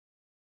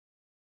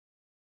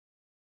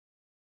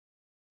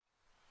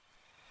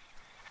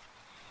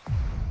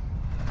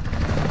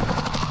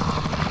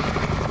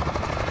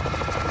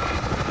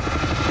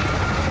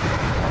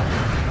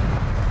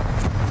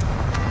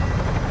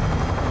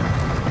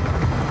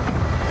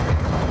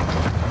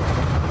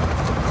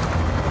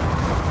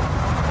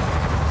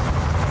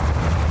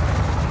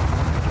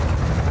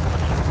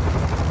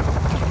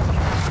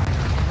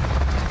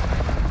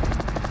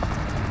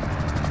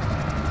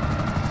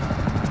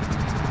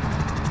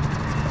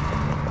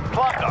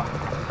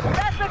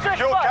Plunder.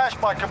 Secure cash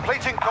by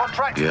completing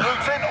contracts,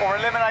 looting, or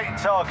eliminating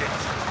targets.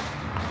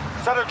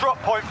 Set a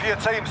drop point for your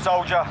team,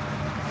 soldier.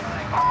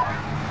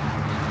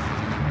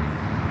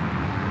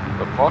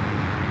 The fuck?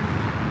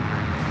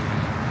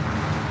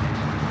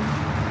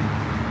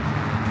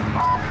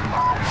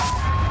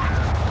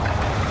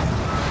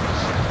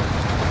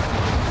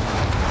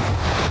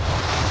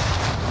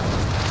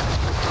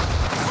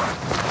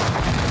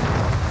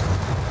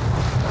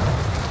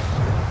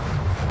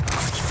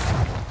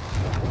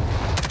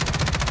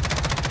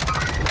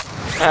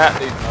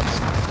 These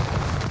nuts.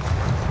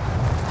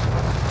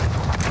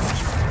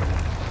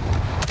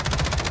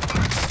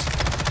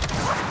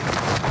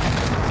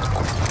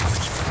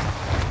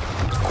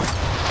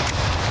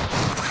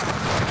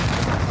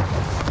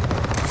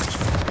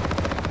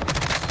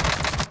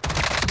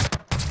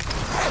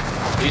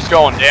 He's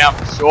going down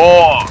for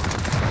sure.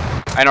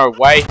 Ain't no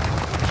way.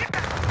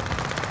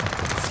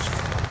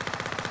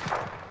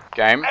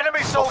 Game.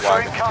 Enemy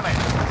soldier incoming.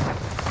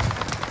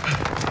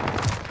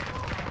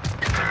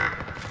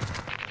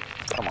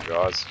 Come on,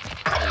 guys.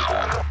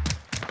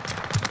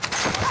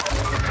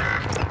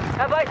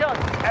 Have I done?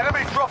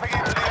 Enemy dropping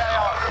into the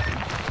AO.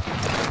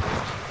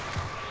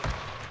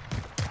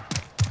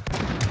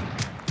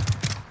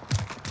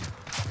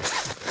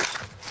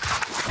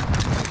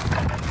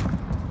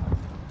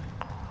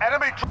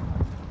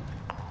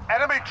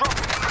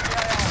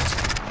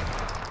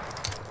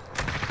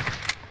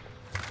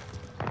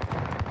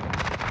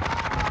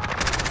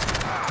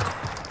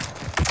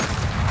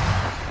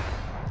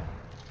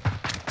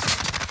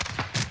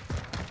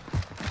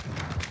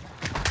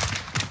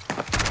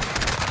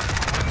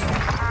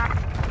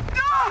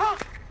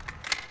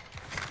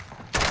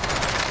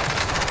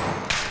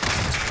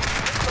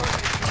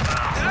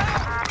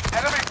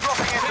 Enemy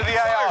dropping into the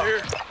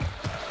AO.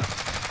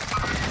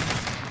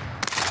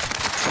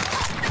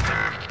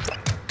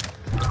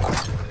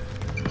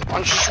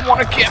 I just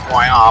want to get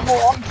my armor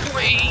on,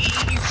 please.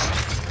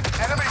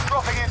 Enemy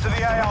dropping into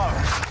the AO.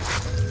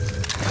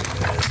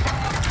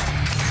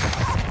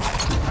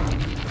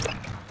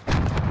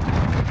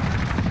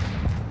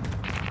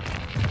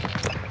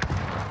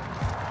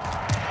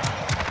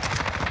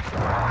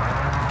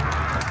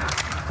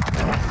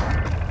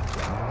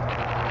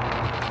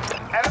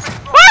 Enemy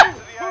dropping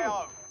into the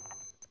AO.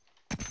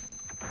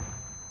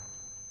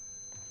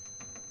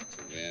 To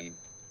win.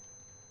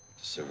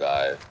 To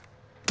survive.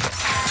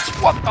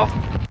 What the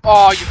f-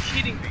 Oh, you're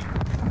kidding me.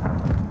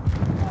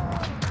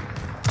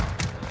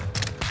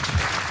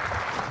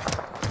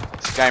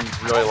 This game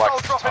really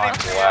likes the time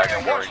to lag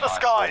and very watch the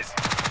skies.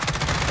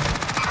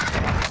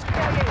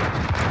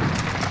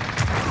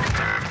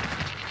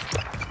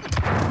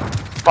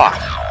 Fuck.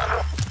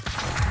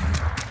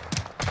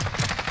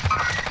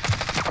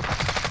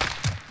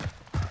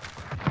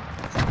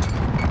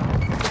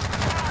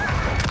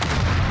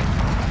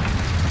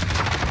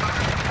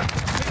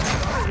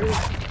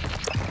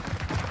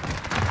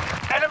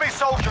 Enemy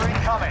soldier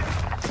incoming.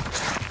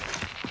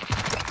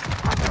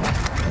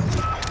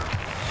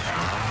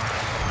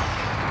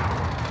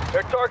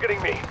 They're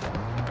targeting me.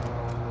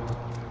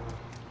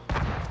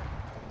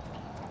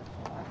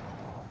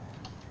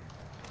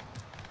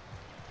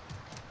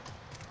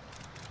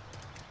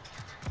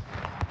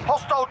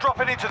 Hostile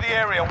dropping into the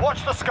area.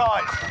 Watch the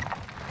skies.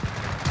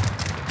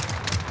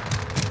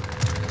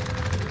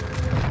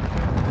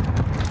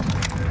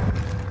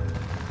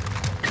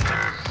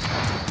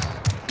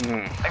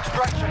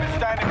 Extraction is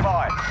standing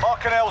by.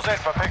 Mark an LZ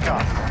for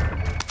pickup.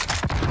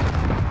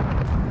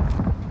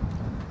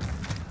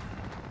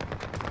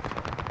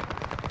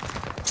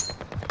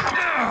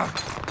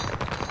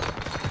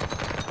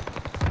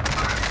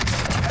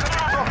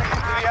 Enemy dropping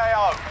into the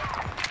AO.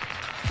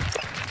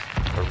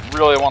 I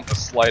really want the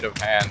sleight of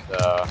hand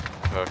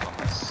perk on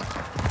this. Look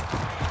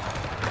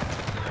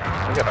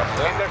at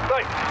that. In their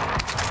sight.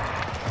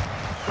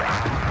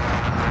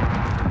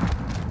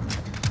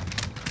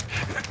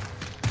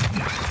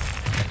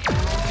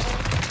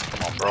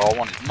 Come on, bro. I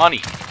want his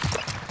money.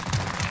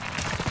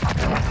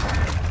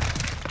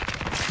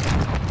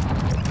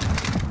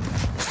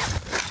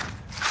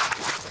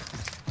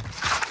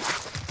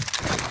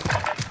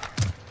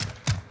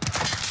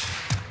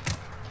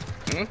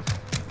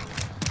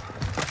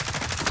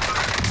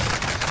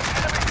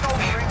 Enemy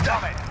soldier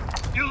incoming.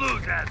 You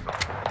lose that.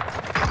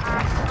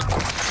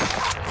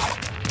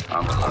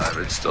 I'm alive,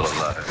 it's still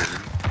alive.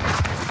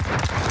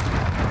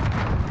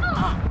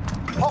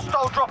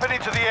 Hostile dropping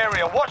into the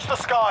area. Watch the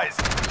skies.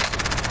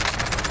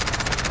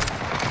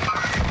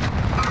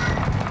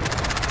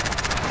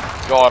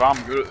 God,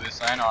 I'm good at this,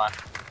 ain't I?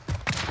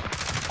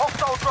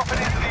 Hostile dropping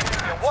into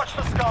the area. Watch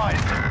the skies.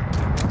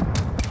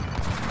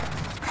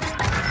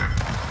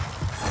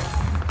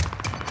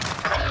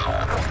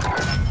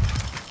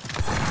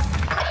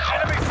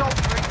 Enemy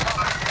soldier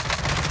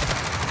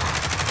incoming.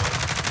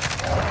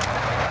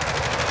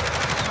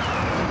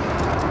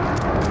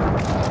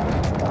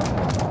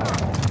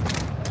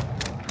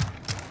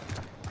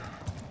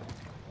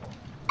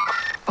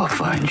 I'll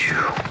find you.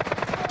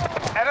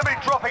 Enemy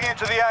dropping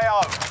into the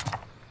AO.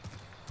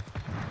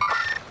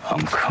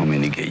 I'm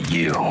coming to get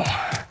you.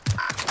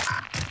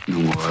 No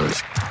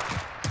worries.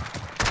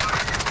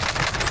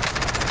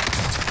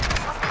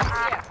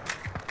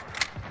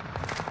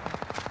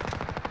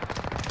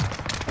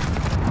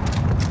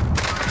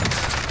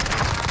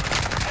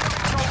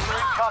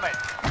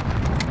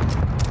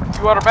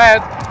 You are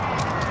bad.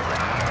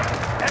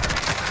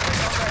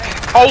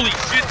 Holy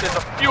shit, there's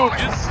a few of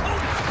yous.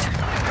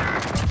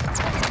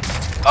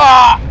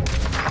 Ah!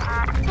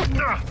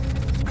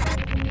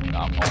 Nah,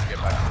 I won't get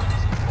back to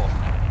this.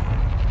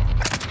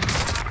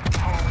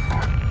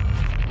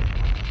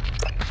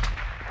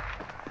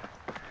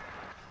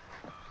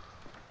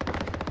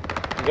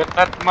 Get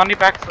that money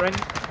back, friend.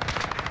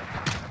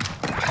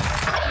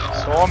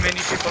 So many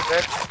people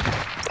dead.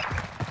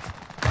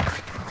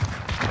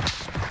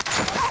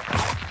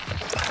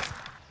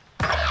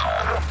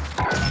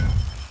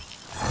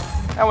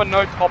 There were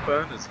no top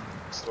earners in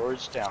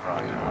storage down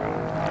right now.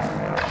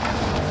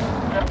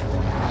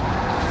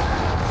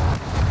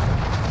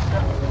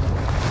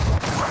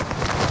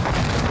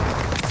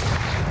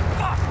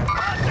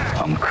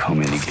 I'm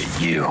coming to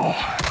get you.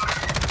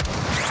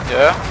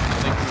 Yeah?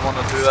 Think you want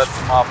to do that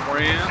to my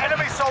friend?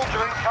 Enemy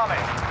soldier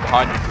incoming.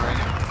 Behind your green.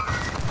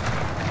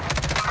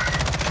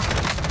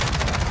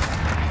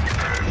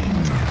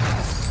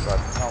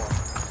 Right, no one.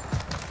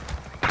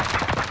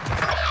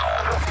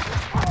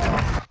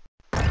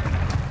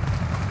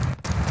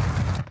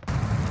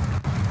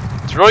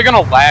 It's really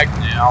gonna lag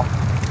now.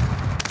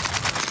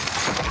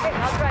 Hey,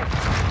 I'll try.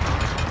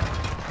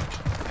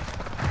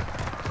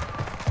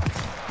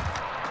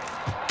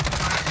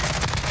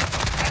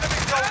 Enemy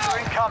soldier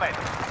incoming.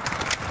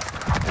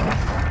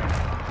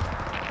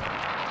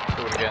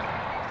 Do it again.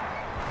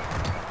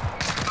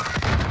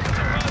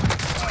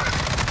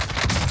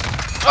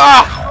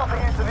 Ah!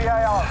 Dropping into the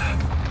AR.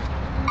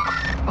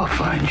 I'll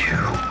find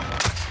you.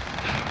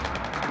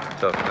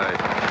 Tough night.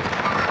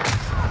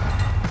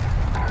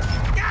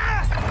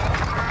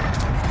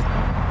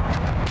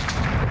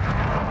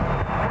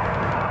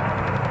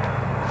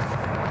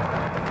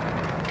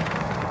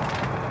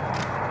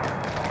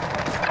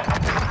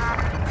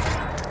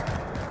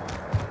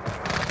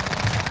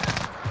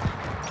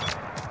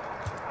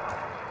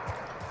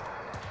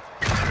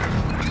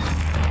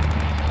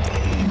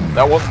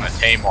 That wasn't a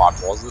team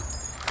wipe, was it?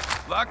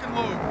 Lock and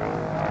load.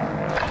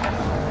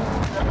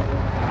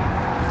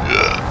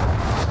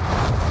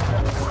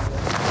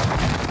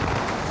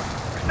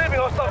 Receiving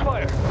hostile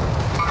fire.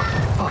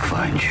 I'll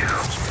find you.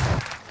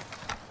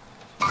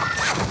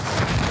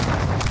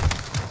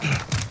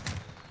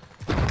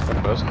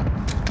 One person.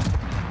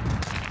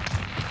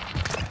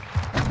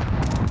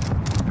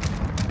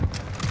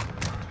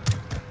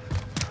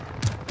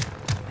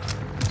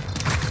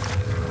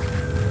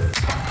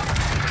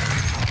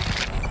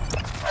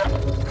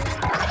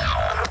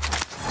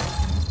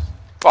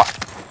 Fuck.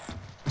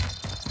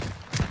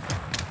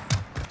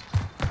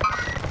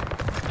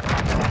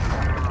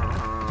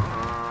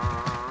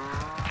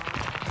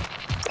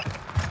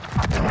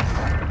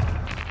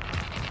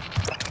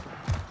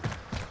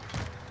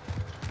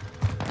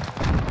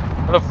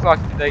 How the fuck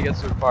did they get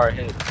so far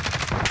ahead?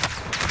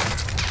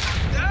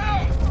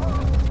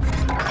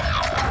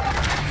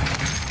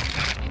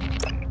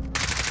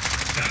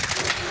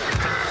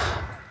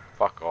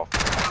 Fuck off.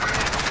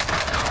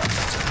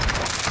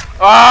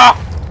 Ah!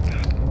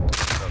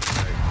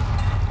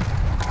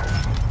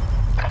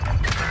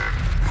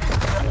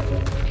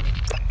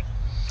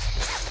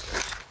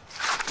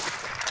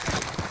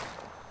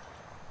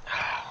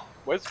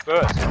 Where's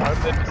first? I hope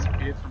they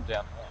disappeared from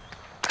down there.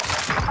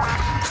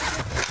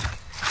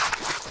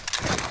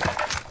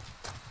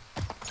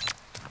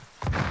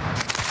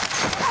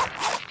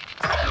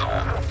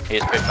 He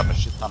just picked up a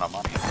shit ton of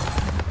money.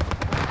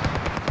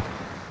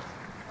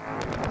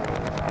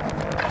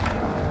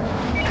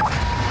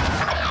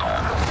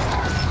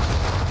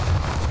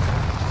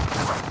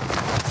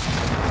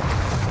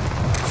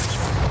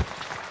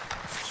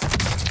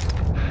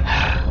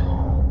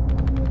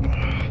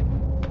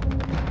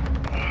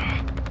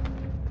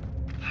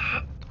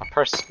 I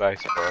pressed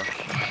space, bro.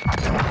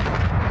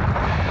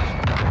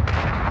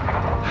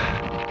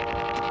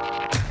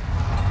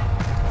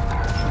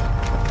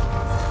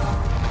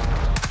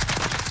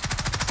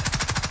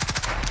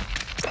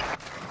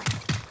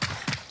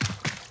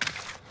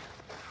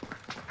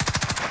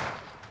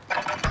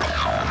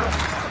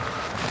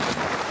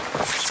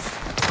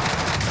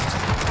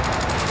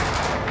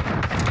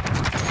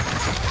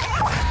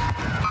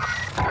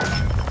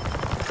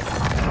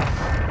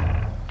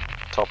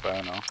 Top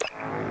earner.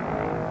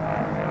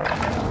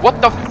 What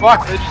the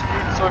fuck? They just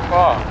moved so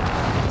far.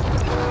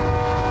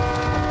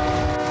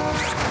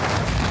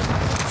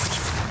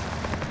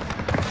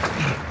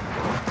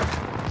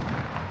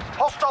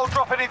 Hostile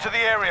dropping into the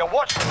area.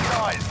 Watch the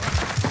skies.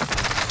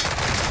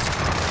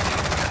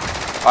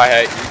 I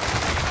hate you.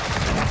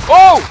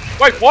 Oh!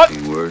 Wait, what?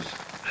 Any words?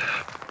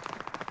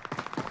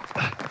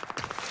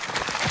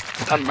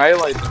 I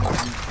meleeed them.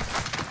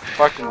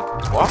 Fucking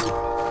what?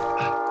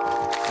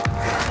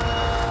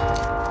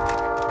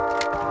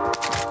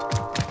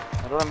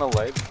 How do I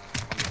melee them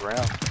on the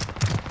ground?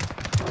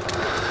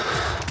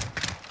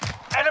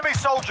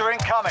 soldier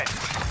incoming.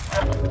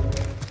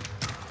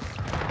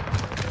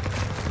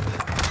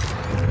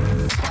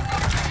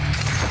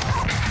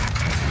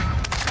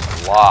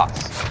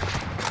 Lost.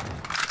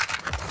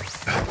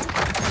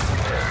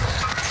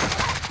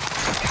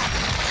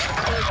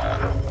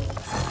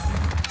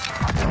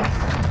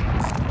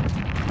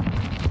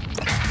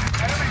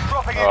 Enemy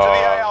dropping into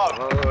the AO.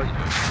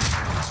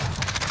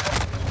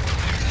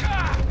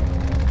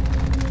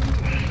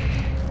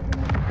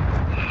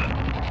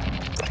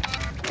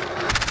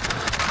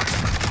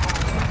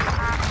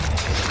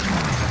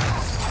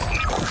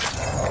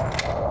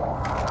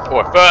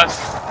 Oh, first.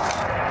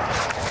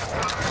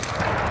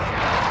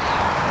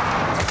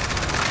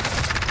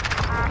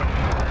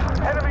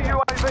 Enemy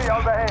UAV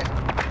overhead.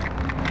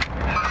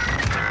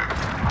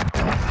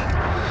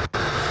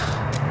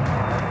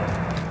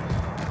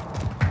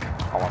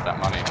 I want that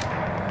money.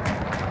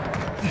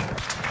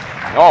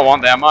 No, I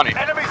want that money.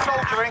 Enemy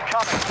soldier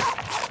incoming.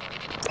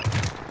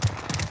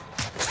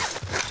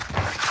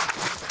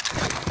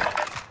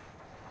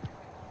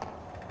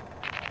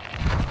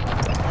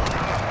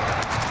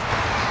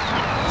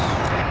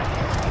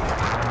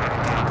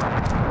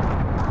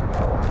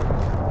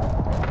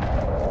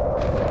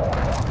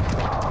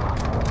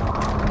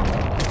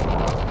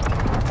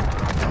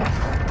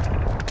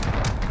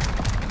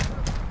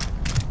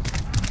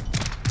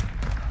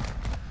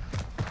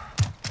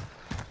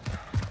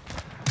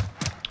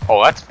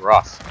 Oh, that's for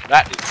us.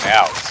 That is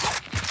ours.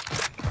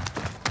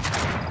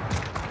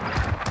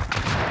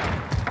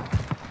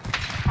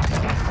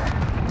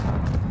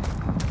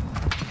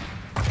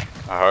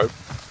 I hope.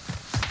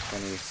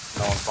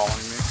 No one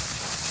following me?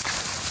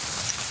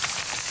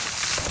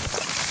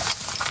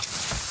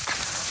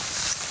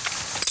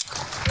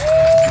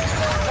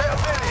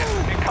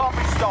 It can't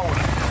be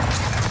stolen.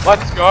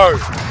 Let's go!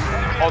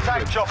 Enemy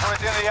attack chopper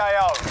is in the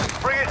AO.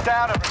 Bring it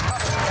down and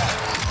recover the gas.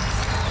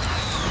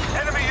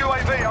 Enemy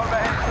UAV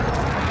overhead.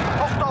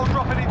 Hostile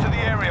dropping into the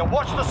area.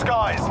 Watch the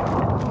skies.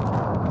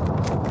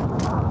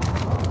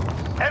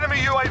 Enemy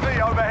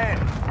UAV overhead.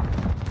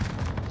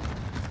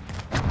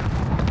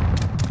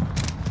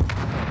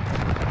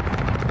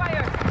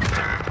 Fire!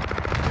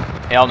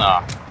 Hell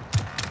nah.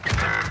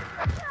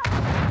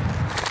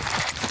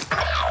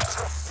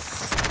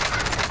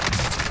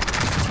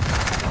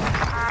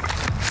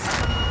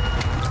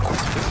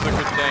 This is a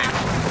good game.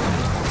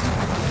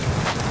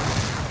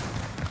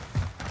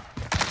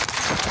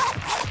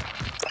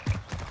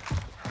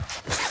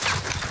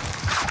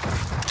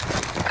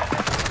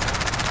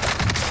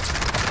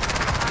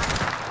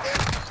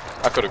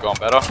 I could have gone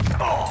better.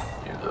 Oh,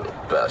 you little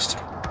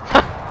bastard.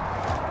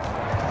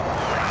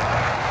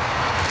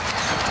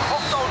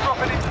 Hostile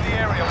dropping into the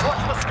area.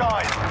 Watch the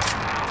skies.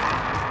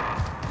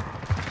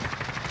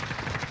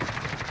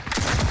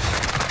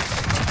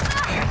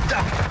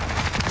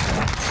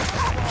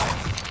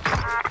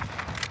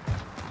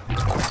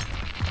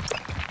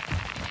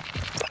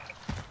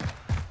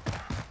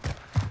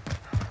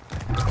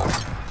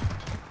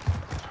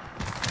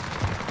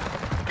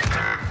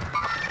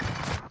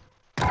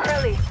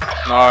 Heli.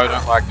 No,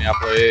 don't like now,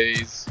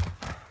 please.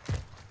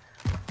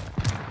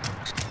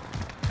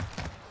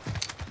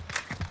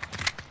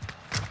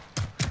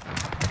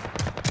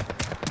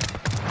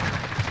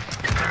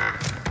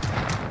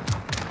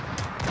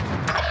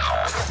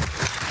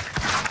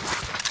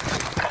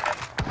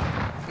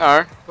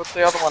 No, put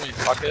the other one in,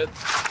 fuckhead.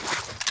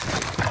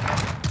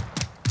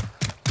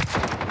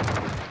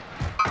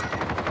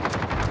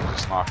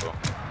 Sniper.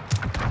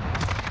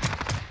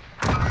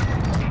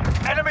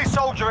 Enemy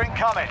soldier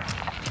incoming.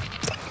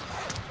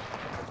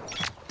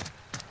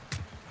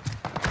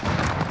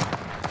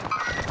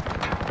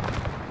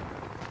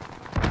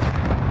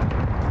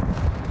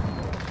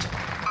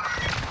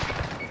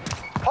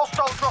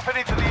 Hostile dropping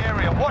into the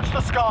area. Watch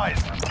the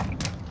skies.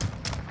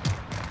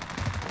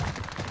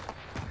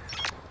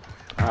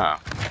 Ah.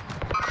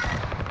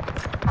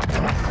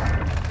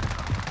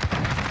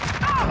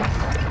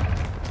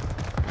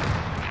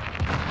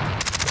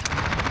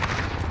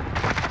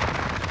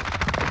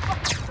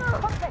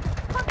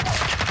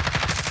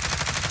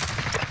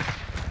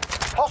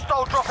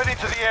 Hostile dropping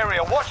into the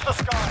area. Watch the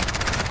skies.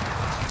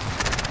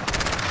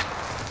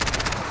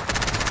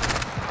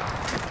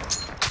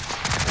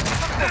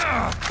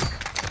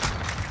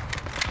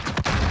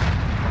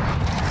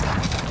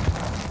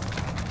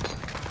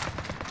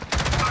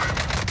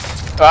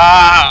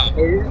 Ah!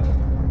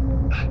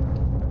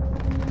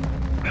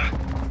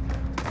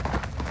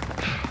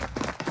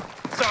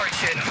 Sorry,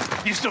 kid.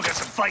 You still got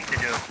some fighting to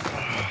do.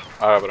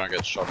 I hope I don't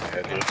get shot in the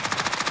head here.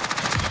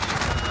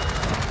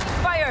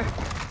 Fire!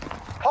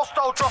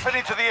 Hostile dropping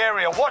into the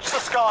area. Watch the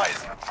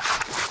skies.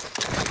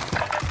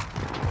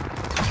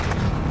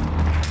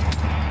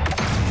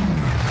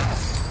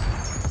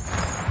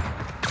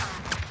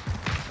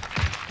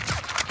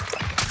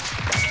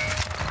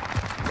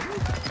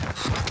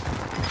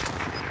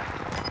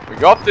 We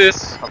got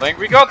this! I think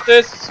we got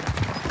this!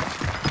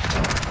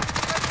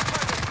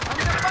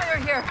 Under fire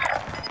here!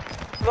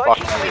 Fuck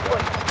Launching me. a weak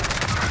one.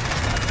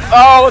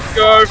 Oh, let's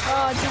go!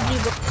 Oh,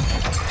 GG.